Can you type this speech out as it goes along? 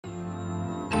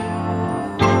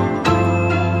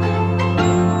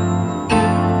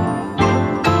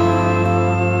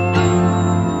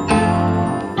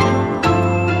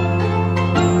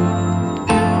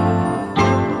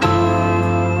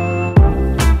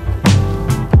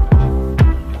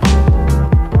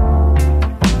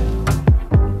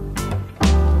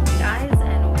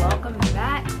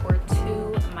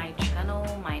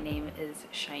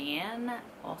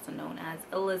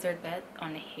lizard bit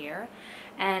on the hair,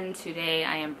 and today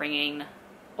I am bringing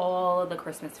all the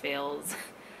Christmas fails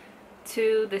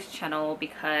to this channel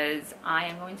because I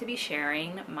am going to be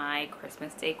sharing my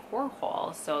Christmas decor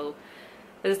haul. So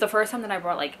this is the first time that I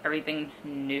brought like everything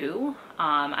new.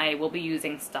 I will be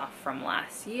using stuff from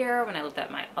last year when I lived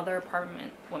at my other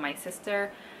apartment with my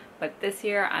sister, but this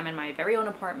year I'm in my very own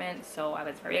apartment, so I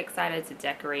was very excited to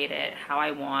decorate it how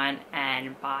I want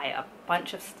and buy a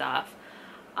bunch of stuff.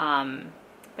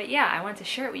 But yeah, I wanted to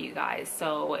share it with you guys.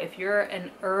 So if you're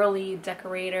an early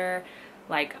decorator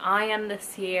like I am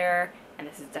this year, and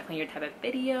this is definitely your type of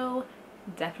video,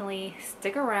 definitely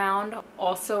stick around.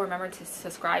 Also remember to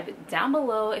subscribe down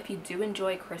below if you do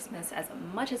enjoy Christmas as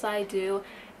much as I do,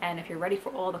 and if you're ready for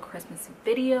all the Christmas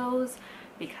videos,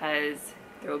 because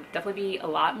there will definitely be a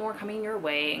lot more coming your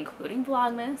way, including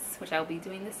Vlogmas, which I'll be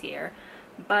doing this year.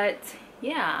 But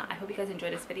yeah, I hope you guys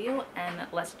enjoyed this video, and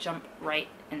let's jump right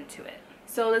into it.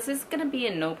 So this is gonna be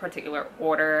in no particular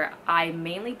order. I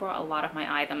mainly brought a lot of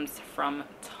my items from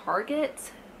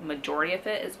Target. Majority of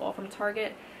it is all from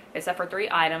Target, except for 3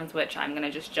 items, which I'm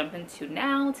gonna just jump into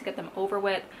now to get them over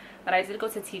with. But I did go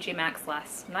to TJ Maxx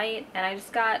last night, and I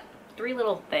just got 3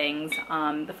 little things.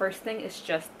 The first thing is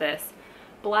just this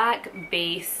black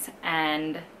base,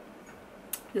 and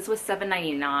this was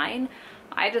 $7.99.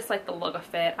 I just like the look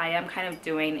of it. I am kind of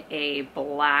doing a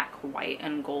black, white,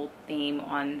 and gold theme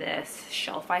on this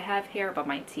shelf I have here above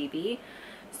my TV.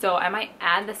 So I might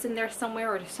add this in there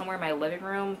somewhere, or just somewhere in my living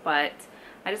room, but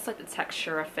I just like the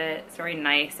texture of it. It's very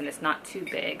nice and it's not too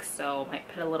big, so I might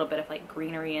put a little bit of like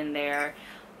greenery in there,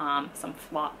 some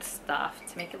flocked stuff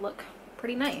to make it look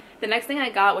pretty nice. The next thing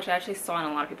I got, which I actually saw in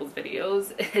a lot of people's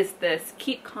videos, is this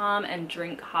Keep Calm and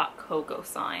Drink Hot Cocoa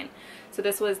sign. So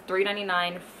this was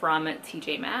 $3.99 from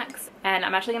TJ Maxx, and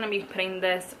I'm actually going to be putting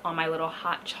this on my little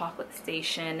hot chocolate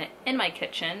station in my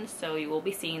kitchen, so you will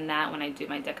be seeing that when I do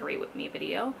my decorate with me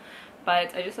video.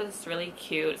 But I just thought it's really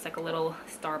cute. It's like a little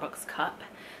Starbucks cup,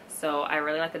 so I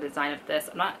really like the design of this.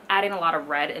 I'm not adding a lot of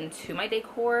red into my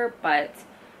decor, but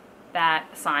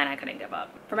that sign I couldn't give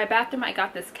up. For my bathroom, I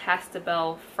got this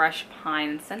Castabel Fresh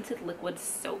Pine Scented Liquid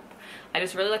Soap. I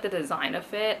just really like the design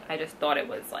of it. I just thought it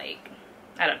was like,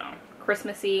 I don't know,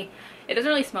 Christmassy. It doesn't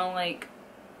really smell like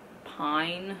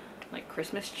pine, like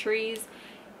Christmas trees.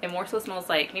 It more so smells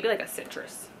like maybe like a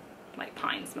citrus, like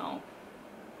pine smell.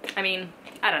 I mean,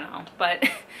 I don't know, but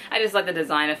I just like the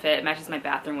design of it. It matches my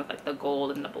bathroom with like the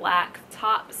gold and the black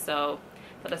top, so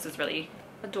I thought this was really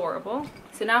adorable.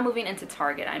 So now moving into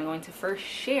Target, I'm going to first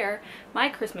share my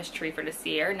Christmas tree for this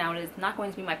year. Now it is not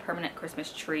going to be my permanent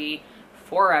Christmas tree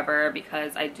forever,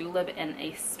 because I do live in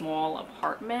a small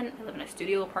apartment. I live in a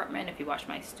studio apartment. If you watch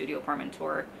my studio apartment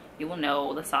tour, you will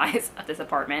know the size of this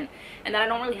apartment, and that I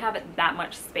don't really have that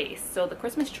much space. So the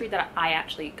Christmas tree that I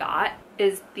actually got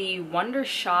is the Wonder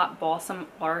Shop Balsam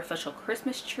Artificial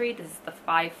Christmas Tree. This is the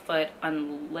 5-foot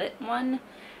unlit one,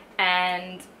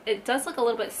 and it does look a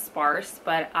little bit sparse,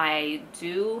 but I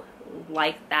do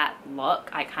like that look.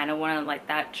 I kind of want to like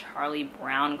that Charlie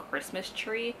Brown Christmas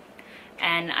tree,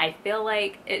 and I feel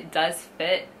like it does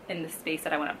fit in the space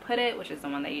that I want to put it, which is the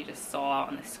one that you just saw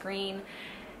on the screen.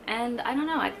 And I don't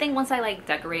know, I think once I like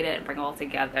decorate it and bring it all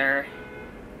together,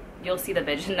 you'll see the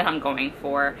vision that I'm going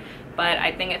for. But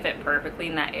I think it fit perfectly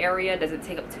in that area. Doesn't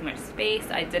take up too much space.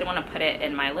 I did want to put it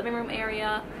in my living room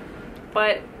area,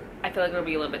 but I feel like it'll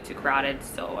be a little bit too crowded,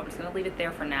 so I'm just gonna leave it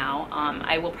there for now.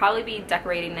 I will probably be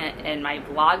decorating it in my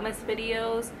Vlogmas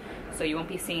videos, so you won't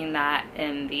be seeing that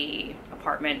in the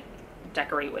apartment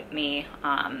decorate with me,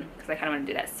 because I kind of want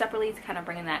to do that separately to kind of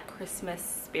bring in that Christmas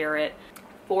spirit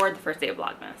for the first day of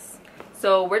Vlogmas.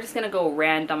 So we're just gonna go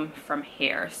random from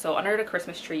here. So under the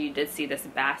Christmas tree, you did see this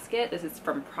basket. This is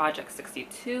from Project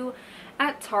 62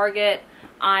 at Target.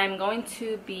 I'm going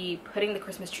to be putting the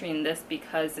Christmas tree in this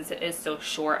because since it is so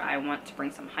short, I want to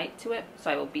bring some height to it.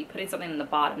 So I will be putting something in the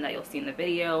bottom that you'll see in the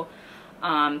video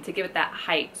to give it that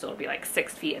height, so it'll be like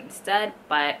 6 feet instead.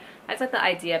 But I just like the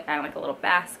idea of adding like a little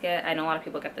basket. I know a lot of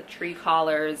people get the tree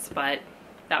collars, but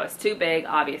that was too big,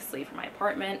 obviously, for my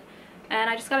apartment. And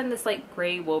I just got in this like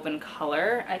gray woven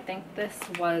color. I think this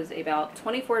was about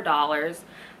 $24.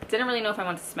 Didn't really know if I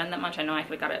wanted to spend that much. I know I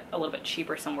could have got it a little bit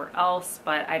cheaper somewhere else,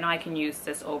 but I know I can use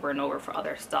this over and over for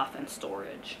other stuff and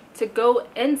storage. To go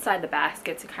inside the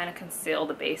basket to kind of conceal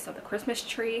the base of the Christmas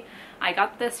tree, I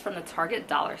got this from the Target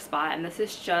Dollar Spot, and this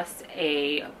is just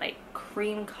a like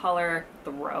cream color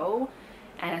throw.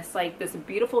 And it's like this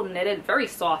beautiful knitted, very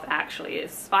soft actually.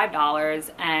 It's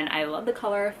 $5, and I love the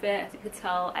color of it. As you can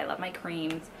tell, I love my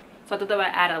creams. So I thought that would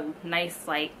add a nice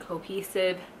like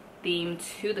cohesive theme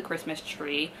to the Christmas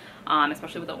tree,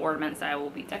 especially with the ornaments that I will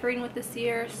be decorating with this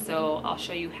year. So I'll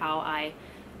show you how I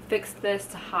fixed this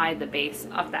to hide the base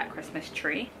of that Christmas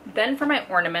tree. Then for my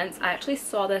ornaments, I actually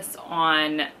saw this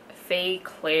on Faye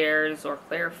Claire's, or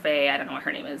Claire Faye, I don't know what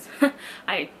her name is.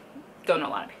 I don't know a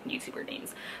lot of YouTuber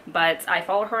names, but I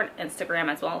follow her on Instagram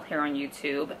as well here on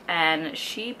YouTube, and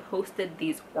she posted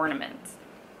these ornaments.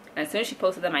 And as soon as she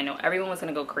posted them, I know everyone was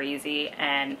gonna go crazy,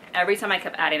 and every time I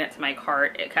kept adding it to my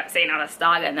cart, it kept saying out of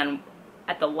stock, and then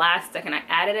at the last second I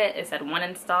added it, it said 1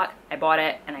 in stock. I bought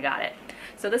it and I got it.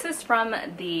 So this is from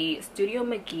the Studio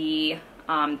McGee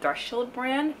Dark Shield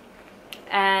brand,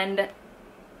 and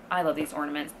I love these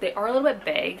ornaments. They are a little bit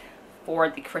big for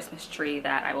the Christmas tree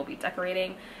that I will be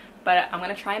decorating, but I'm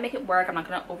gonna try and make it work. I'm not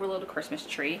gonna overload the Christmas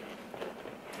tree,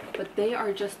 but they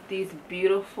are just these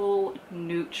beautiful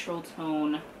neutral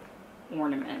tone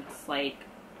ornaments. Like,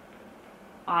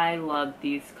 I love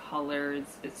these colors.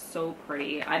 It's so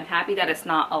pretty. I'm happy that it's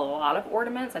not a lot of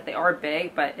ornaments. Like, they are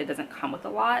big, but it doesn't come with a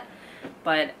lot.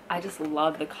 But I just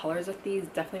love the colors of these.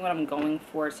 Definitely what I'm going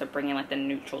for is to bring in like the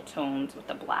neutral tones with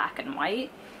the black and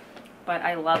white. But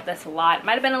I love this a lot. It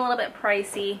might have been a little bit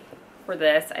pricey for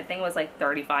this. I think it was like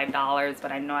 $35,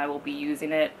 but I know I will be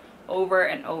using it over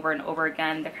and over and over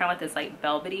again. They're kind of like this like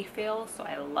velvety feel, so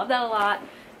I love that a lot.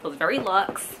 Feels very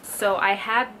luxe. So I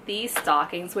have these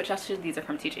stockings, which actually these are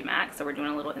from TJ Maxx, so we're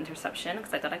doing a little interception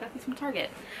because I thought I got these from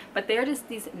Target. But they're just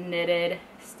these knitted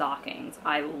stockings.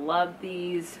 I love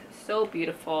these, so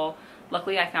beautiful.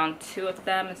 Luckily I found 2 of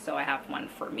them, so I have one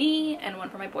for me and one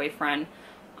for my boyfriend.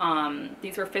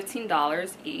 These were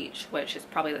 $15 each, which is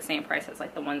probably the same price as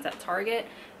like the ones at Target.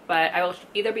 But I will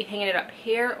either be hanging it up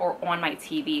here or on my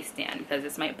TV stand because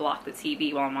this might block the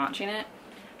TV while I'm watching it.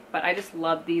 But I just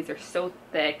love these. They're so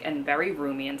thick and very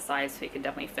roomy in size, so you can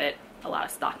definitely fit a lot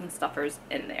of stocking stuffers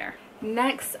in there.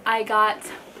 Next, I got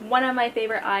one of my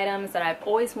favorite items that I've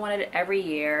always wanted every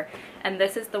year, and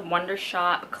this is the Wonder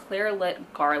Shop Clear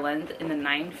Lit Garland in the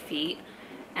 9 feet.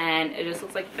 And it just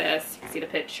looks like this. You can see the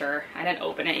picture. I didn't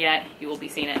open it yet. You will be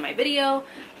seeing it in my video,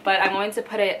 but I'm going to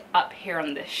put it up here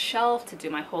on this shelf to do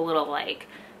my whole little like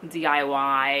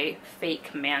DIY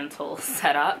fake mantle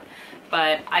setup.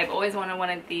 But I've always wanted one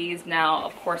of these. Now,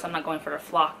 of course, I'm not going for the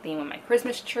flock theme with my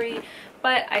Christmas tree,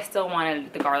 but I still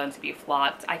wanted the garland to be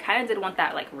flocked. I kind of did want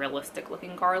that like realistic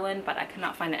looking garland, but I could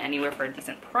not find it anywhere for a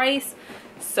decent price.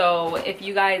 So if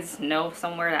you guys know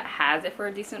somewhere that has it for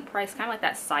a decent price, kind of like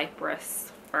that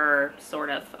cypress fir sort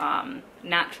of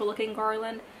natural looking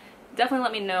garland, definitely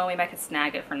let me know. Maybe I could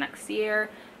snag it for next year,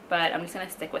 but I'm just gonna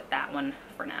stick with that one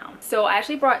for now. So I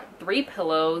actually brought 3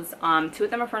 pillows. 2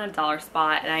 of them are from a dollar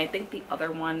spot, and I think the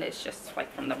other one is just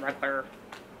like from the regular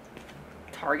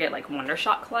Target like Wonder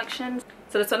Shop collection.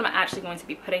 So this one I'm actually going to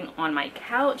be putting on my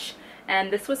couch,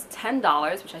 and this was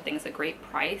 $10, which I think is a great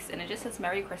price, and it just says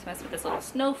Merry Christmas with this little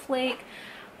snowflake.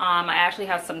 I actually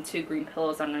have some 2 green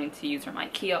pillows I'm going to use from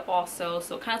IKEA also,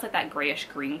 so kind of like that grayish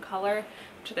green color,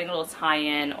 which I think will tie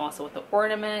in also with the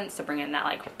ornaments to bring in that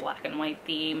like black and white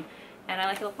theme, and I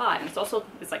like it a lot. And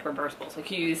it's like reversible, so you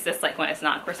can use this like when it's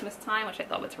not Christmas time, which I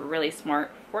thought was really smart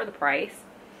for the price.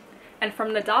 And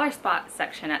from the dollar spot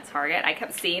section at Target, I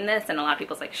kept seeing this and a lot of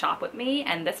people's like shop with me,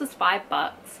 and this was $5,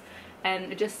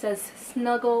 and it just says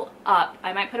snuggle up.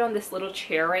 I might put it on this little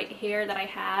chair right here that I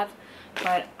have,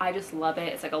 but I just love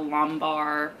it. It's like a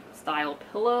lumbar style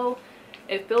pillow.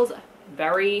 It feels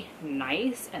very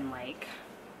nice and like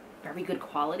very good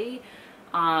quality,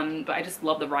 but I just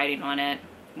love the writing on it.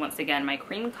 Once again, my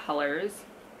cream colors.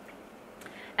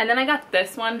 And then I got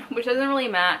this one, which doesn't really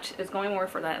match. It's going more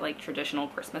for that like traditional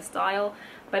Christmas style,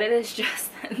 but it is just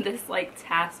this like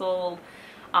tasseled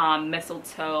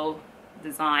mistletoe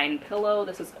design pillow.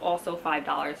 This is also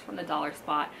 $5 from the dollar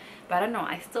spot, but I don't know,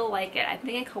 I still like it. I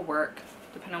think it could work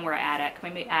depending on where I add it. I could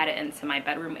maybe add it into my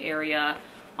bedroom area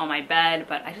on my bed,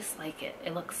 but I just like it.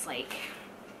 It looks like,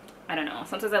 I don't know,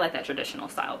 sometimes I like that traditional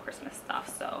style Christmas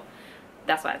stuff, so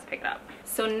that's why I had to pick it up.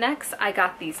 So next I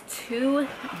got these 2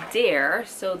 Dare.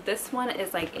 So this one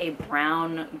is like a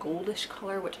brown goldish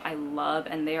color, which I love,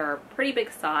 and they are a pretty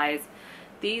big size.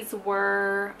 These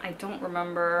were, I don't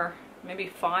remember,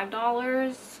 maybe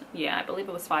 $5. Yeah, I believe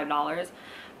it was $5,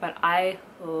 but I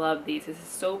love these. This is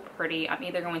so pretty. I'm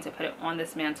either going to put it on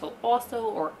this mantle also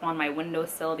or on my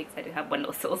windowsill, because I do have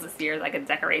windowsills this year, so I could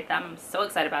decorate them. I'm so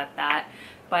excited about that.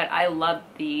 But I love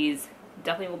these.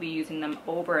 Definitely will be using them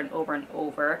over and over and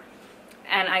over.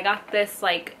 And I got this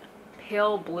like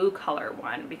pale blue color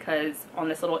one because on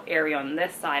this little area on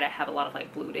this side I have a lot of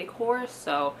like blue decor,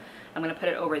 so I'm gonna put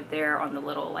it over there on the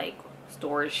little like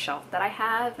storage shelf that I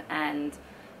have and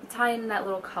tie in that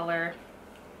little color.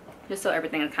 just so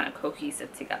everything is kind of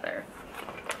cohesive together.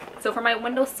 So for my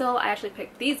windowsill, I actually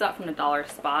picked these up from the dollar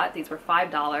spot. These were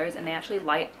 $5 and they actually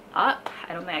light up.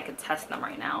 I don't think I could test them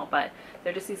right now, but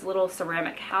they're just these little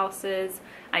ceramic houses.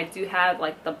 I do have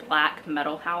like the black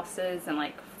metal houses and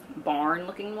like barn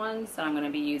looking ones that I'm going to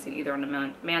be using either on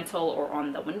the mantle or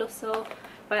on the windowsill.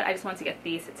 But I just wanted to get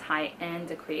these to tie in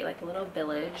to create like a little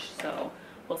village. So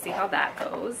we'll see how that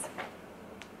goes.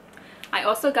 I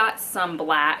also got some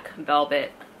black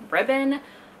velvet ribbon.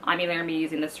 I'm either going to be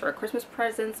using this for Christmas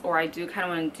presents, or I do kind of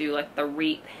want to do like the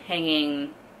wreath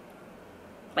hanging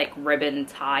like ribbon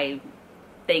tie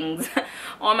things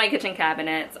on my kitchen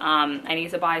cabinets. I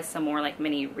need to buy some more like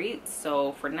mini wreaths,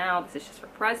 so for now this is just for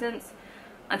presents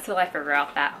until I figure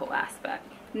out that whole aspect.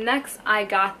 Next, I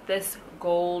got this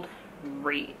gold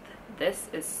wreath. This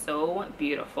is so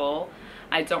beautiful.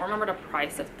 I don't remember the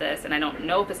price of this, and I don't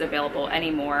know if it's available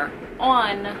anymore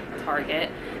on Target,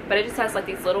 but it just has like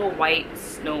these little white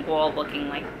snowball looking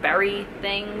like berry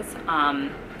things.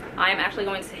 I'm actually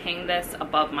going to hang this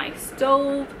above my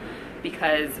stove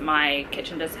because my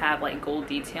kitchen does have like gold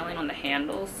detailing on the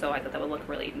handles, so I thought that would look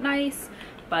really nice.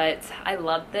 But I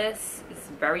love this. It's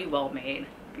very well made,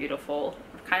 beautiful.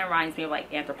 It kind of reminds me of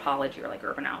like Anthropologie or like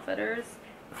Urban Outfitters.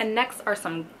 And next are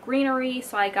some greenery.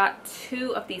 So I got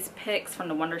 2 of these picks from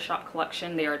the Wondershop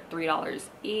collection. They are $3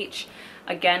 each.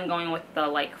 Again, going with the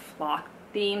like flock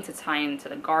theme to tie into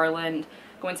the garland.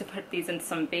 Going to put these in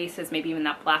some vases, maybe even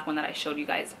that black one that I showed you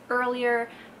guys earlier.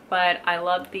 But I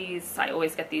love these. I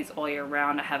always get these all year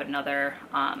round. I have another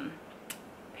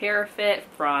pair fit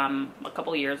from a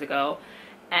couple years ago.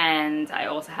 And I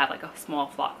also have like a small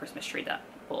flock Christmas tree that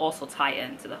will also tie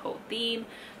into the whole theme.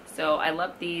 So I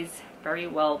love these, very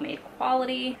well made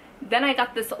quality. Then I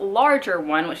got this larger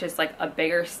one, which is like a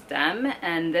bigger stem,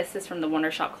 and this is from the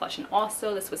Wondershop collection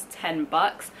also. This was 10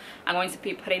 bucks. I'm going to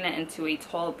be putting it into a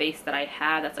tall vase that I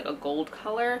have that's like a gold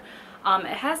color. It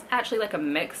has actually like a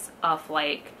mix of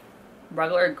like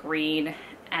regular green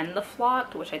and the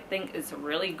flocked, which I think is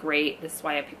really great. This is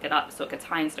why I picked it up, so it could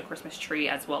tie into the Christmas tree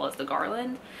as well as the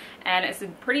garland. And it's a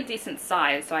pretty decent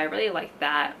size, so I really like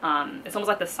that. It's almost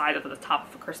like the size of the top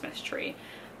of a Christmas tree.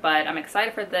 But I'm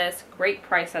excited for this. Great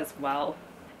price as well.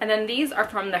 And then these are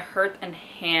from the Hearth and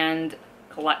Hand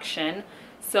collection.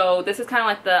 So this is kind of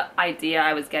like the idea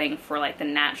I was getting for like the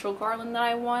natural garland that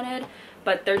I wanted.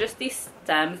 But they're just these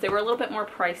stems. They were a little bit more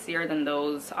pricier than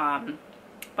those,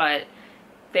 but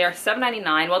they are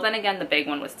 $7.99. Well, then again, the big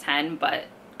one was 10, but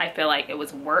I feel like it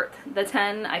was worth the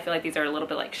 10. I feel like these are a little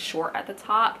bit like short at the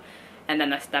top, and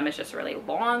then the stem is just really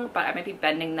long, but I might be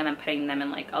bending them and putting them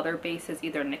in like other bases,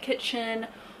 either in the kitchen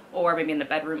or maybe in the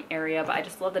bedroom area. But I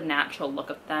just love the natural look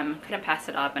of them. Couldn't pass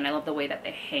it up, and I love the way that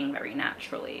they hang very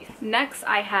naturally. Next,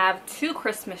 I have 2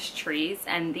 Christmas trees,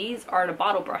 and these are the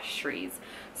bottle brush trees.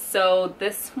 So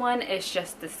this one is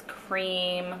just this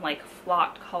cream like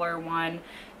flocked color one,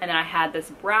 and then I had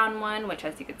this brown one, which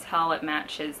as you can tell it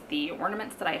matches the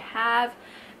ornaments that I have.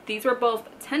 These were both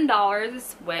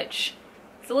 $10, which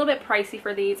is a little bit pricey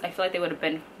for these. I feel like they would have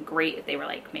been great if they were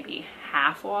like maybe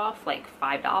half off, like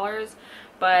 $5.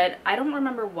 But I don't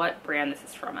remember what brand this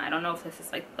is from. I don't know if this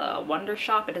is like the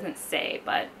Wondershop. It doesn't say,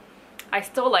 but I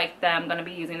still like them. I'm going to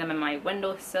be using them in my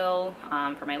windowsill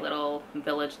for my little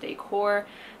village decor.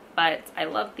 But I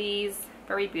love these.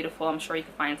 Very beautiful. I'm sure you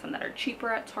can find some that are cheaper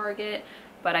at Target,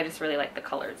 but I just really like the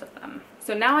colors of them.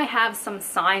 So now I have some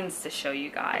signs to show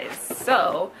you guys.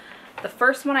 So the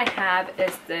first one I have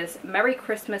is this Merry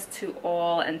Christmas to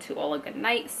all and to all a good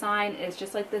night sign. It's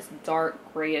just like this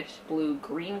dark grayish blue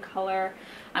green color.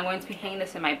 I'm going to be hanging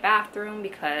this in my bathroom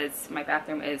because my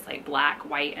bathroom is like black,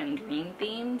 white, and green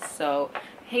themed. So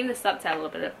hang this up to add a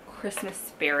little bit of Christmas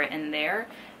spirit in there.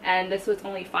 And this was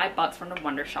only $5 from the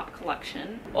Wondershop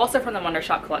collection. Also from the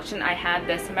Wondershop collection, I had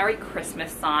this Merry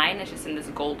Christmas sign. It's just in this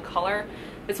gold color.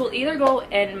 This will either go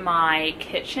in my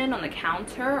kitchen on the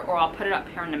counter, or I'll put it up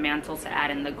here on the mantle to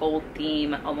add in the gold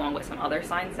theme along with some other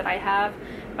signs that I have.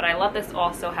 But I love this.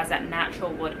 Also has that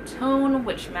natural wood tone,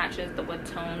 which matches the wood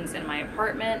tones in my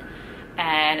apartment.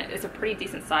 And it's a pretty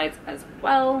decent size as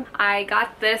well. I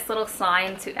got this little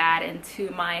sign to add into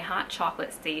my hot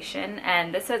chocolate station,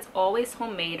 and this says always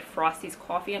homemade Frosty's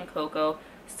coffee and cocoa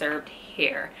served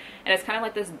here. And it's kind of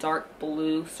like this dark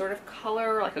blue sort of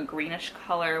color, like a greenish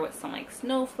color with some like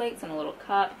snowflakes and a little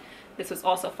cup. This was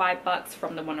also $5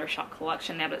 from the Wondershop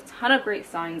collection. They have a ton of great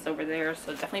signs over there,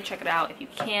 so definitely check it out if you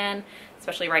can,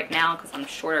 especially right now because I'm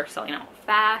sure they're selling out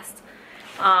fast.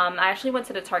 I actually went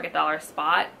to the Target dollar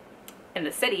spot in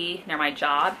the city near my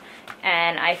job,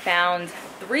 and I found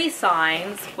 3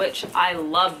 signs which I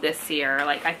love this year.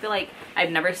 Like, I feel like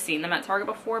I've never seen them at Target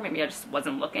before. Maybe I just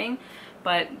wasn't looking,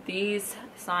 but these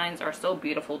signs are so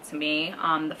beautiful to me.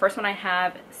 The first one I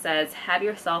have says, "Have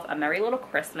yourself a merry little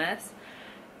Christmas,"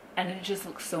 and it just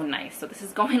looks so nice. So this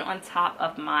is going on top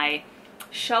of my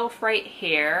shelf right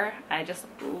here. I just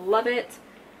love it.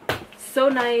 So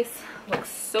nice, looks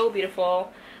so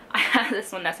beautiful. I have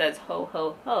this one that says "Ho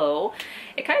ho ho."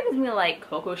 It kind of gives me like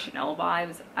Coco Chanel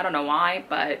vibes. I don't know why,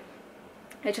 but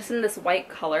it's just in this white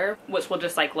color, which will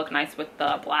just like look nice with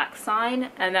the black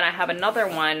sign. And then I have another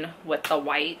one with the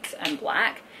white and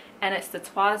black, and it's the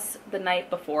 "Twas the Night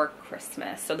Before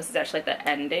Christmas." So this is actually like the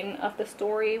ending of the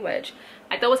story, which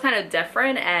I thought was kind of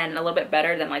different and a little bit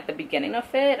better than like the beginning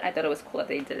of it. I thought it was cool that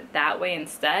they did it that way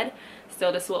instead.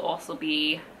 So this will also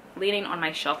be leaning on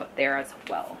my shelf up there as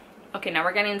well. Okay, now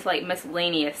we're getting into like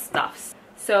miscellaneous stuffs.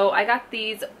 So I got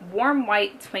these warm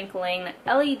white twinkling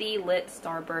LED lit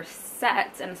starburst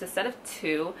sets, and it's a set of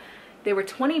 2. They were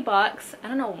 20 bucks. I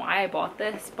don't know why I bought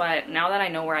this, but now that I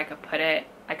know where I could put it,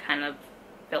 I kind of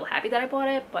feel happy that I bought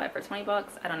it. But for 20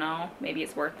 bucks, I don't know, maybe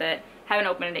it's worth it. Haven't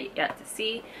opened it yet to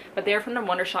see, but they're from the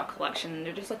Wondershop collection.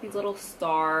 They're just like these little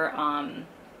star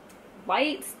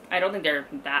lights. I don't think they're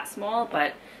that small,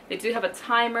 but they do have a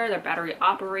timer. They're battery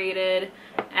operated,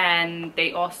 and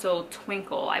they also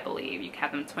twinkle. I believe you can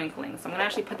have them twinkling. So I'm gonna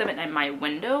actually put them in my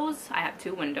windows. I have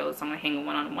 2 windows, so I'm gonna hang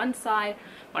one on one side,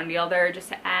 one on the other, just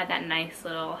to add that nice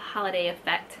little holiday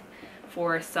effect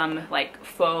for some like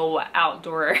faux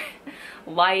outdoor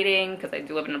lighting, because I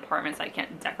do live in an apartment, so I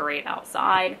can't decorate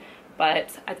outside.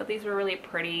 But I thought these were really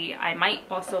pretty. I might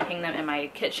also hang them in my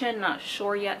kitchen, not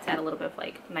sure yet, to add a little bit of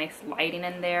like nice lighting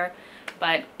in there,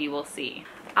 but we will see.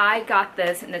 I got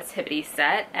this nativity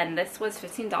set, and this was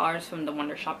 $15 from the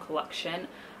Wondershop collection.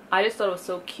 I just thought it was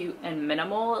so cute and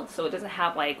minimal. So it doesn't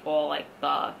have like all like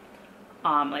the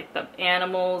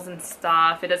animals and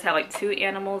stuff. It does have like 2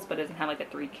 animals, but it doesn't have like the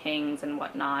 3 kings and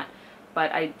whatnot.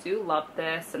 But I do love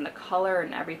this, and the color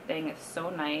and everything is so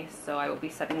nice. So I will be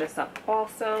setting this up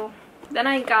also. Then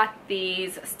I got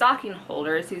these stocking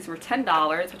holders. These were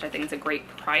 $10, which I think is a great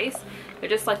price. They're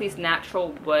just like these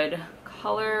natural wood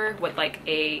color with like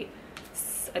a,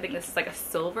 I think this is like a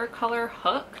silver color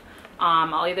hook.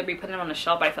 I'll either be putting them on the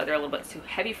shelf, but I thought they're a little bit too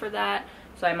heavy for that.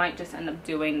 So I might just end up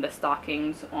doing the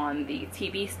stockings on the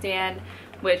TV stand,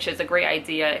 which is a great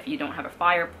idea if you don't have a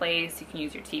fireplace. You can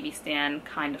use your TV stand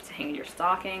kind of to hang your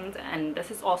stockings. And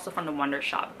this is also from the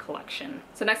Wondershop collection.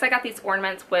 So next I got these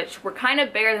ornaments, which were kind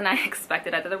of bigger than I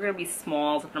expected. I thought they were going to be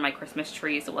small for my Christmas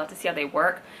tree, so we'll have to see how they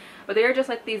work. But they are just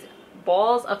like these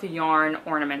balls of yarn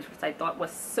ornaments, which I thought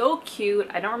was so cute.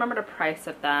 I don't remember the price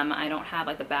of them. I don't have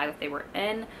like the bag that they were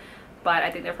in, but I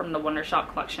think they're from the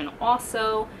Wondershop collection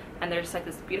also. And they're just like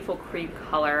this beautiful cream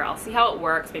color. I'll see how it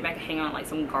works. Maybe I can hang on like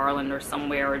some garland or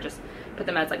somewhere, or just put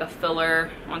them as like a filler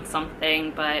on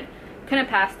something, but couldn't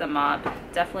pass them up.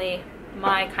 Definitely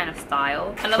my kind of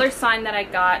style. Another sign that I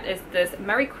got is this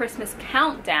Merry Christmas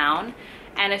countdown,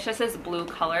 and it's just this blue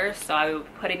color, so I'm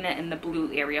putting it in the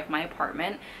blue area of my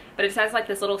apartment. But it has like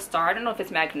this little star. I don't know if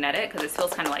it's magnetic because it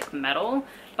feels kind of like metal,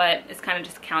 but it's kind of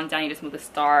just a countdown. You just move the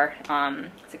star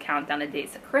to count down the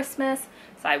days of Christmas.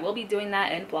 So I will be doing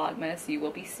that in Vlogmas. You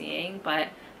will be seeing, but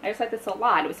I just like this a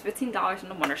lot. It was $15 in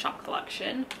the Wondershop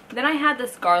collection. Then I had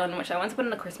this garland, which I want to put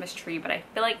in the Christmas tree, but I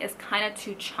feel like it's kind of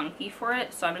too chunky for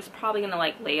it. So I'm just probably going to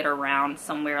like lay it around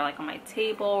somewhere like on my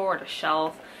table or the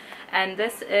shelf. And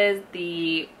this is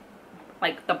the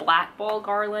black ball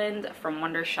garland from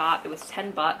Wondershop. It was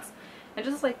 10 bucks. And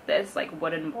just like this, like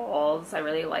wooden balls. I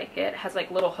really like it. It has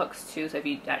like little hooks too, so if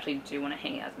you actually do want to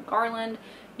hang it as a garland,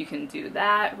 you can do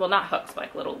that. Well, not hooks, but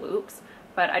like little loops.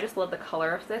 But I just love the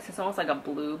color of this. It's almost like a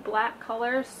blue-black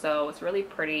color, so it's really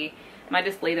pretty. I might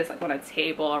just lay this like on a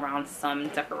table around some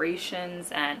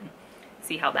decorations and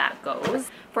see how that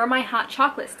goes. For my hot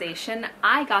chocolate station,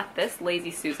 I got this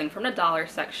Lazy Susan from the dollar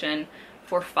section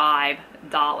for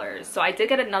 $5. So I did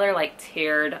get another like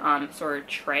tiered sort of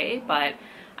tray, but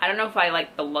I don't know if I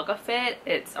like the look of it.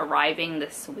 It's arriving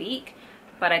this week,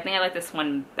 but I think I like this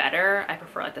one better. I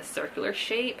prefer like the circular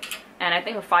shape, and I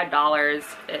think for $5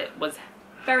 it was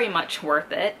very much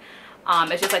worth it.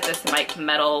 It's just like this like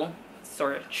metal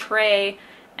sort of tray,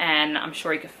 and I'm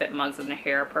sure you could fit mugs in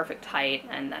here perfect height,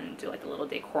 and then do like a little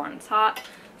decor on top.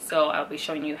 So I'll be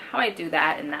showing you how I do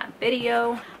that in that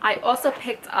video. I also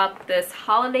picked up this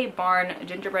Holiday Barn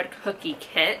gingerbread cookie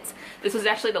kit. This was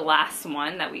actually the last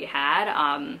one that we had.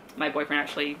 My boyfriend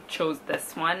actually chose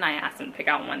this one. I asked him to pick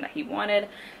out one that he wanted,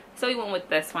 so he went with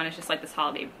this one. It's just like this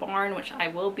Holiday Barn, which I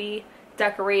will be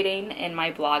decorating in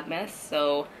my Vlogmas,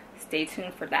 so stay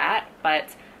tuned for that.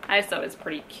 But I just thought it was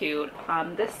pretty cute.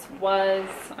 This was,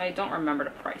 I don't remember the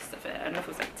price of it. I don't know if it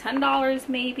was like $10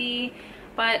 maybe,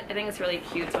 but I think it's really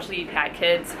cute, especially if you've had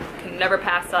kids. Can never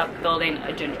pass up building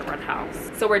a gingerbread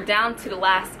house. So we're down to the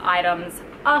last items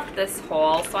of this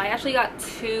haul. So I actually got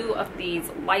 2 of these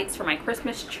lights for my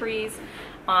Christmas trees.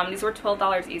 These were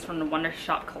 $12 each from the Wonder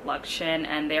Shop collection,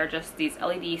 and they are just these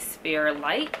LED sphere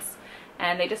lights,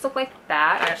 and they just look like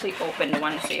that. I actually opened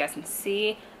one so you guys can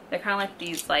see. They're kind of like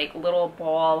these like little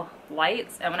ball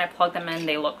lights, and when I plug them in,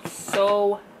 they look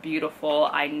so beautiful.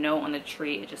 I know on the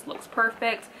tree it just looks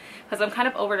perfect, because I'm kind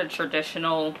of over the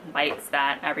traditional lights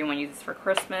that everyone uses for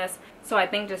Christmas. So I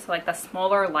think just like the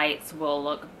smaller lights will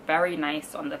look very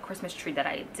nice on the Christmas tree that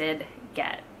I did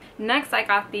get. Next, I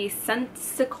got these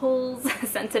Scentsicles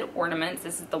scented ornaments.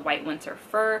 This is the white winter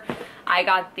fir. I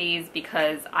got these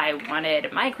because I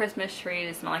wanted my Christmas tree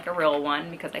to smell like a real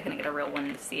one, because I couldn't get a real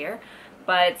one this year.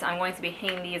 But I'm going to be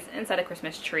hanging these inside a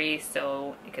Christmas tree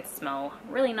so it could smell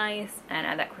really nice and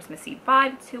add that Christmassy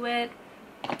vibe to it.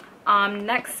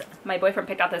 Next, my boyfriend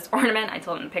picked out this ornament. I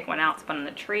told him to pick one out to put on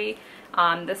the tree.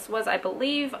 This was, I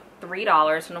believe,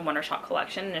 $3 from the Wonder Shop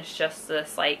collection. And it's just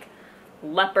this like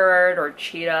leopard or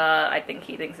cheetah. I think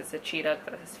he thinks it's a cheetah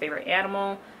because it's his favorite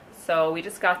animal. So we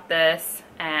just got this,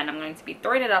 and I'm going to be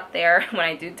throwing it up there when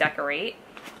I do decorate.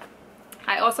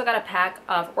 I also got a pack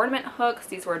of ornament hooks.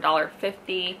 These were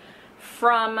 $1.50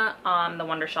 from the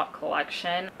Wonder Shop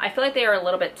collection. I feel like they are a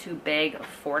little bit too big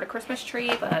for the Christmas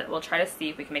tree, but we'll try to see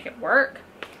if we can make it work.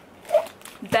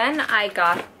 Then I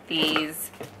got these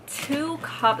 2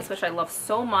 cups, which I love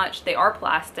so much. They are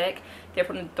plastic. They're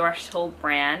from the Threshold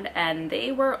brand, and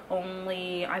they were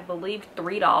only, I believe,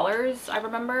 $3, I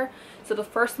remember. So the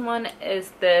first one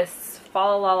is this Fa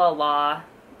La La La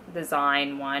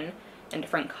design one in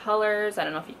different colors. I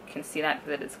don't know if you can see that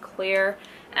because it is clear.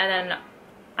 And then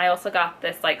I also got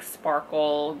this like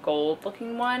sparkle gold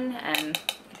looking one, and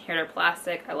here they're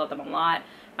plastic. I love them a lot.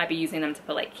 Might be using them to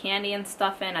put like candy and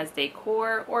stuff in as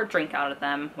decor, or drink out of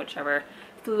them, whichever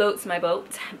floats my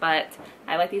boat. But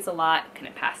I like these a lot.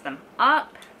 Couldn't pass them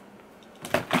up.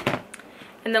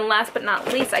 And then last but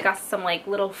not least, I got some like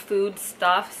little food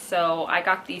stuff. So I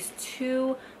got these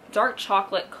 2 dark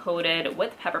chocolate coated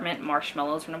with peppermint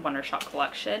marshmallows from the Wonder Shop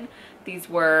collection. These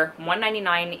were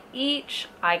 $1.99 each.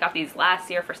 I got these last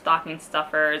year for stocking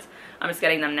stuffers. I'm just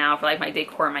getting them now for like my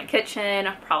decor in my kitchen.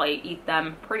 I'll probably eat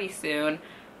them pretty soon,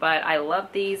 but I love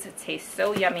these. It tastes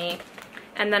so yummy.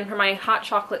 And then for my hot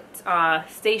chocolate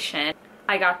station,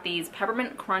 I got these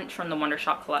peppermint crunch from the Wonder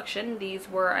Shop collection. These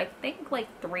were, I think, like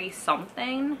 3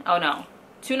 something. Oh no,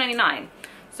 $2.99.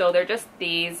 So they're just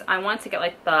these. I wanted to get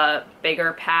like the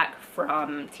bigger pack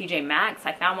from TJ Maxx.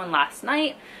 I found one last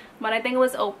night, but I think it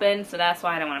was open, so that's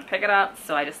why I didn't want to pick it up.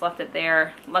 So I just left it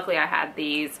there. Luckily I had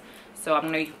these. So I'm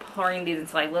going to be pouring these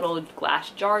into like little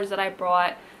glass jars that I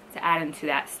brought to add into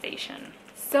that station.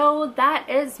 So that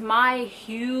is my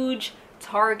huge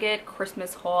Target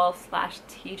Christmas haul /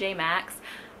 TJ Maxx.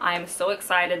 I'm so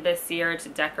excited this year to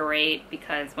decorate,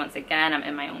 because once again I'm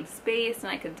in my own space and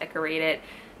I can decorate it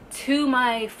to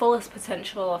my fullest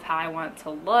potential of how I want it to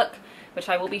look, which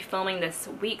I will be filming this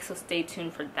week, so stay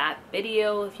tuned for that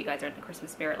video if you guys are in the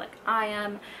Christmas spirit like I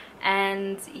am.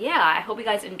 And yeah, I hope you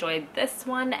guys enjoyed this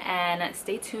one, and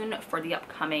stay tuned for the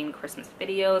upcoming Christmas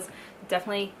videos.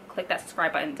 Definitely click that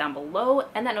subscribe button down below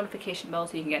and that notification bell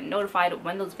so you can get notified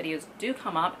when those videos do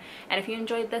come up. And if you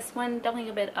enjoyed this one, definitely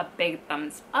give it a big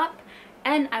thumbs up,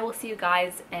 and I will see you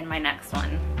guys in my next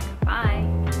one.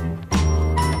 Bye!